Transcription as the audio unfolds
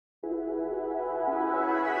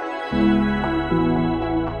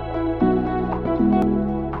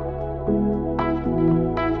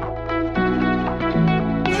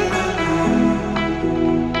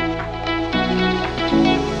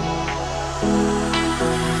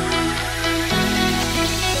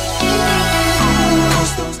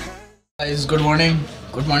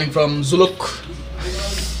Good morning from Zuluk.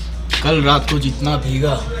 कल रात को जितना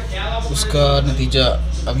भीगा उसका नतीजा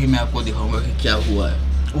अभी मैं आपको दिखाऊंगा कि क्या हुआ है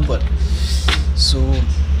ऊपर। सो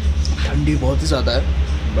ठंडी बहुत ही ज़्यादा है,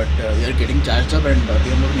 but we are getting charge up and अभी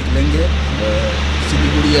हम लोग निकलेंगे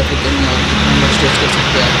सिलीगुड़ी या फिर कहीं और स्टेज कर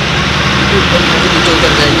सकते हैं, ऊपर नीचे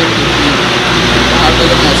उतर जाएंगे क्योंकि बाहर का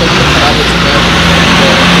मौसम तो ख़राब हो चुका है।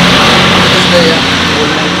 बोल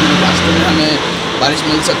रहे हैं कि रास्ते में हमें बारिश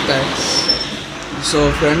मिल सकता है। So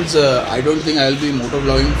friends, I don't think I will be motor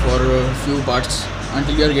vlogging for a few parts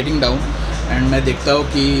until we are getting down, and मैं देखता हूँ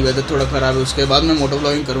कि वेदर थोड़ा ख़राब है, उसके बाद मैं मोटर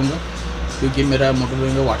व्लॉगिंग करूँगा क्योंकि मेरा मोटर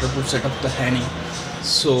व्लॉगिंग का वाटरप्रूफ सेटअप तो है नहीं।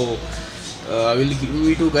 So I will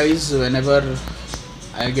meet you guys whenever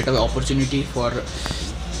I get an opportunity for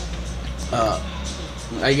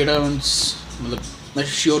मतलब मैं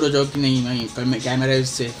श्योर हो जाऊँ कि नहीं मैं कैमरा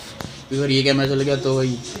से, अगर ये कैमरा चल गया तो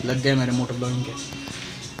वही लग गया मेरे मोटर व्लॉगिंग के।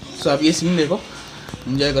 सो आप ये सीन देखो,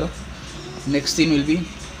 एंजॉय करो। Next scene will be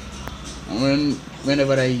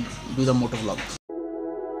whenever I do the motor vlog.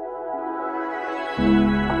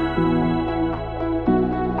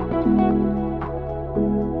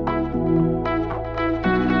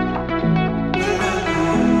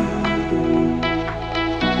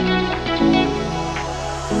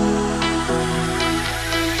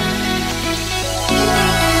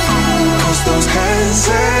 Those hands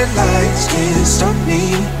and lights can't stop me.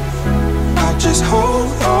 I'll just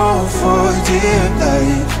hold on for dear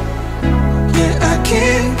life. Yeah, I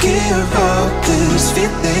can't give up this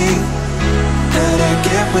feeling that I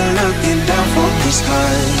get when looking down from the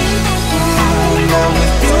sky. Now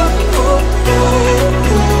with you,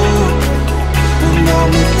 now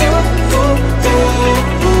with you,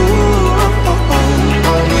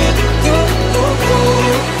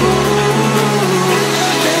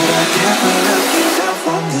 that I get when looking down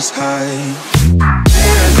from the sky.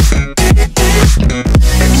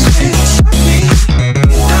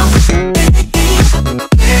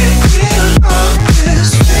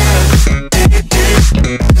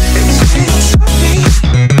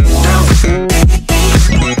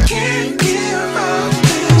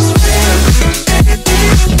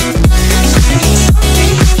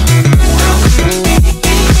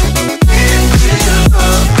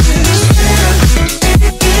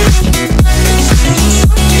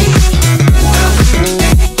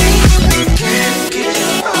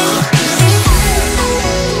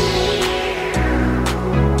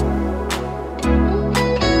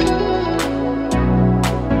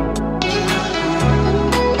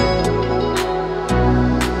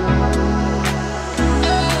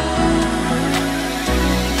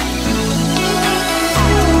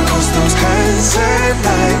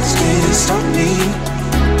 Lights can't stop me.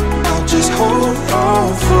 I'll just hold on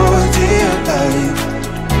for dear life.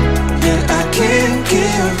 Yeah, I can't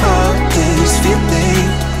give up this feeling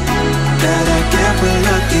that I get when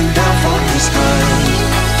looking down from the sky.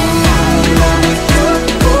 Now with you,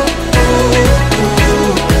 now with you.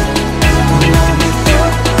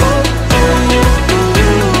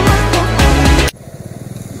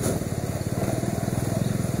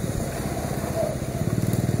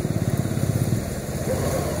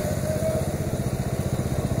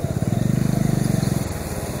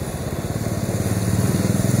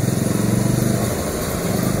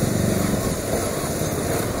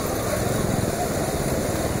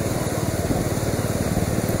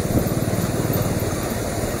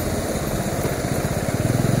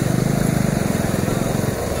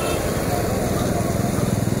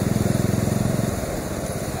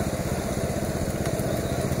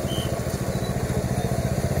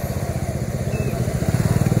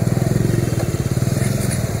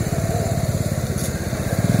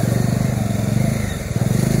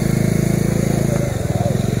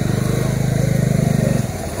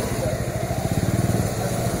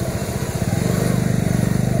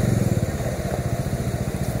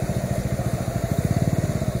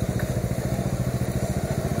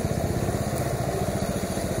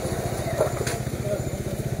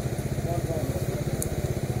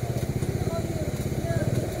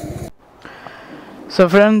 So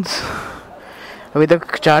friends, अभी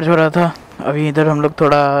तक charge हो रहा था। अभी इधर हम लोग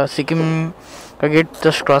थोड़ा सिक्किम का गेट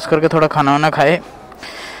जस्ट क्रॉस करके थोड़ा खाना वाना खाए।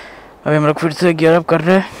 अभी हम लोग फिर से गियर अप कर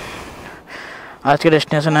रहे हैं। आज के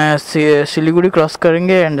डेस्टिनेशन है सिलीगुड़ी क्रॉस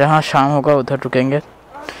करेंगे एंड जहाँ शाम होगा उधर रुकेंगे।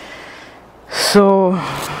 So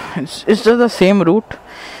it's the same root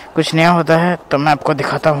कुछ नया होता है तो मैं आपको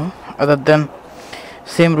दिखाता हूँ, अदर देन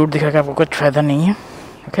सेम रूट दिखा के आपको कुछ फ़ायदा नहीं है।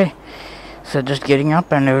 Okay, so just getting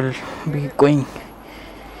up and I will be going.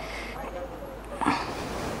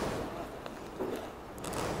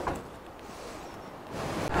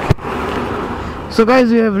 So guys,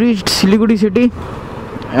 we have reached Siliguri city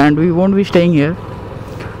and we won't be staying here,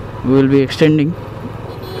 we will be extending.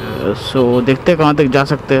 So देखते हैं कहाँ तक जा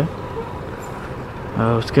सकते हैं।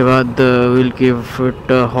 उसके बाद we'll give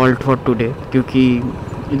it a halt for today, क्योंकि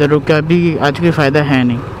इधर रुक के अभी आज कोई फ़ायदा है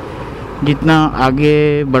नहीं। जितना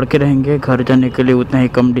आगे बढ़ के रहेंगे घर जाने के लिए उतना ही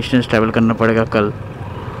कम डिस्टेंस ट्रैवल करना पड़ेगा कल।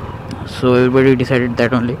 So everybody decided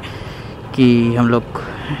that only कि हम लोग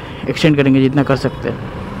एक्सटेंड करेंगे जितना कर सकते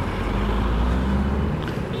हैं।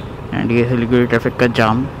 एंड ये सिलीगुड़ी ट्रैफिक का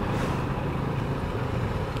जाम,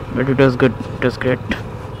 but it was good, it was great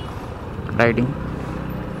riding.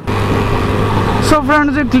 So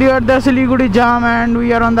friends, we cleared the Siliguri jam and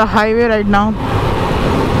we are on the highway right now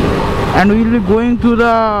and we will be going to the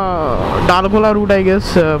डालकोला root, I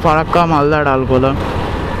guess Farakka Malda डालकोला।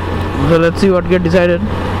 So let's see what gate decided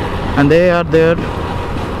and they are there.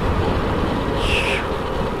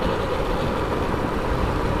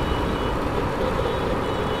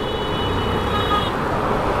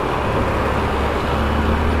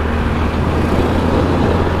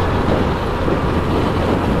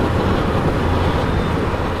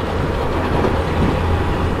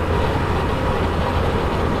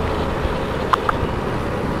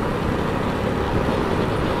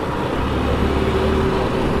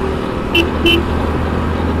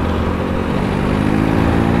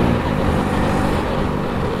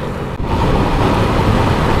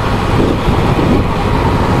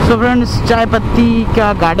 So friends, चाय पत्ती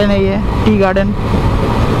का garden है ये, tea garden,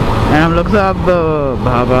 and हम लोग सब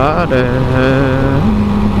भागा रहे हैं।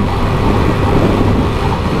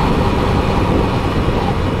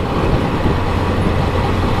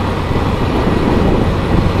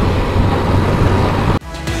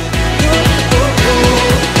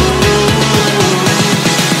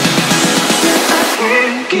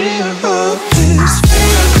 Give up this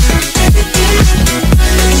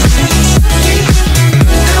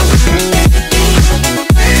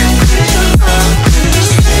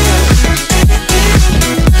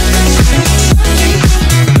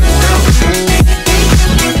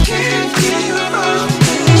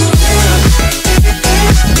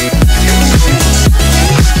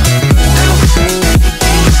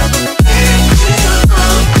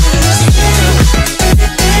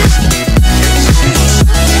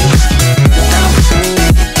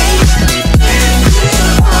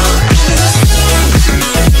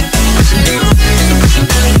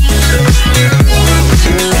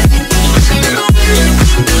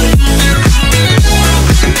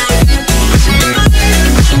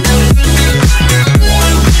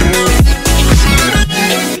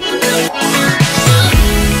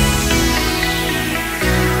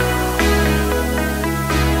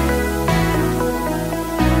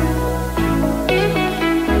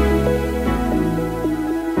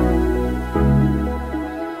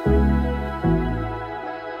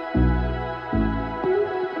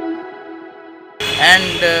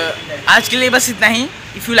एंड आज के लिए बस इतना ही।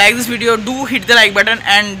 If you like this video do hit the like button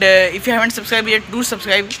and if you haven't subscribe yet do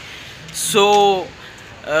subscribe. So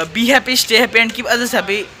be happy, stay happy and keep others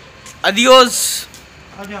happy. Adios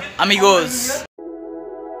amigos।